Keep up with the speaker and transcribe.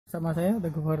Sama saya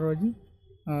Teguh Farroji.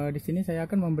 Di sini saya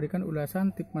akan memberikan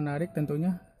ulasan tip menarik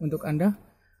tentunya untuk Anda.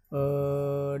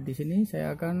 Di sini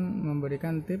saya akan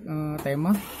memberikan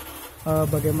tema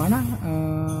bagaimana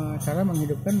cara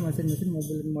menghidupkan mesin-mesin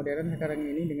mobil modern sekarang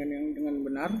ini dengan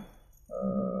benar,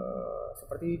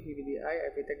 seperti PVDI,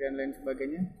 EVTEC dan lain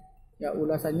sebagainya. Ya,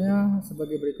 ulasannya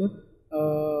sebagai berikut.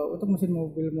 Untuk mesin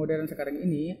mobil modern sekarang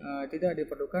ini tidak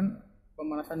diperlukan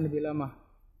pemanasan lebih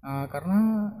lama.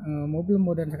 Karena mobil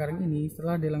modern sekarang ini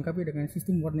setelah dilengkapi dengan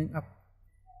sistem warning up,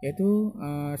 yaitu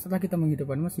setelah kita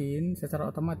menghidupkan mesin secara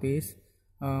otomatis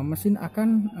mesin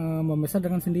akan membesar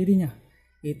dengan sendirinya.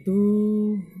 Itu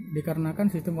dikarenakan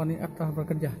sistem warning up telah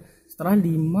bekerja. Setelah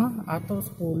 5 atau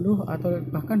 10 atau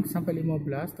bahkan sampai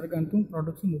 15 tergantung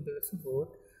produksi mobil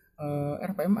tersebut,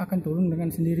 RPM akan turun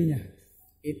dengan sendirinya.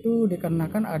 Itu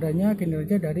dikarenakan adanya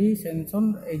kinerja dari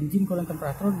sensor engine coolant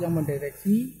temperature yang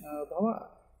mendeteksi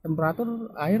bahwa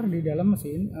temperatur air di dalam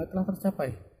mesin telah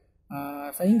tercapai,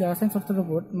 sehingga sensor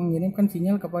tersebut mengirimkan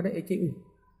sinyal kepada ECU.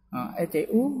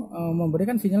 ECU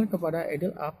memberikan sinyal kepada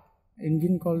idle up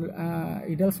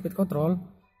idle speed control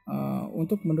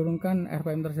untuk menurunkan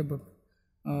RPM tersebut.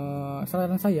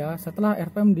 Saran saya, setelah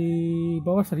RPM di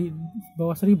bawah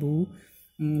 1000,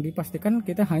 dipastikan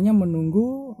kita hanya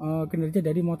menunggu kinerja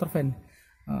dari motor fan.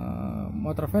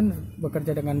 Motor fan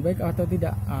bekerja dengan baik atau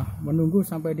tidak, menunggu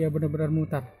sampai dia benar-benar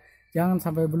mutar, jangan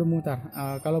sampai belum mutar.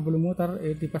 Kalau belum mutar,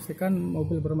 dipastikan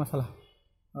mobil bermasalah.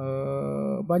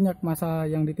 Banyak masalah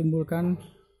yang ditimbulkan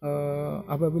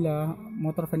apabila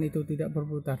motor fan itu tidak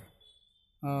berputar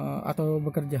atau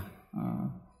bekerja.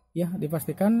 Ya,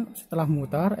 dipastikan setelah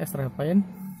mutar extra fan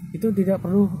itu tidak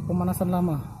perlu pemanasan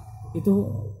lama.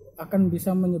 Itu akan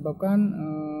bisa menyebabkan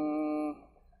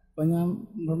banyak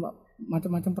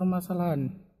macam-macam permasalahan.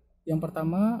 Yang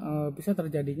pertama, bisa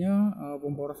terjadinya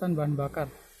pemborosan bahan bakar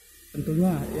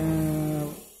tentunya,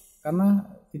 karena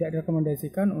tidak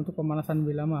direkomendasikan untuk pemanasan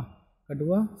lebih lama.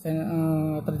 Kedua,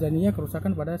 terjadinya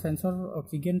kerusakan pada sensor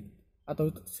oksigen atau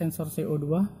sensor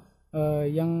CO2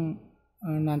 yang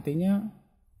nantinya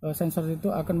sensor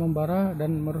itu akan membara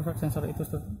dan merusak sensor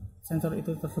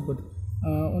itu tersebut.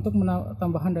 Untuk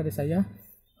tambahan dari saya,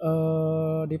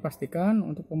 dipastikan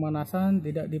untuk pemanasan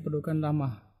tidak diperlukan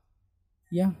lama.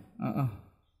 Ya,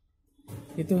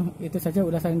 itu saja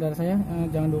ulasan dari saya.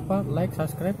 Jangan lupa like,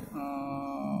 subscribe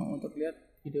untuk lihat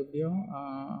video-video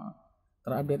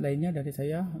terupdate lainnya dari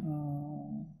saya.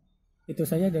 Itu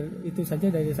saja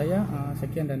dari saya.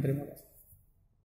 Sekian dan terima kasih.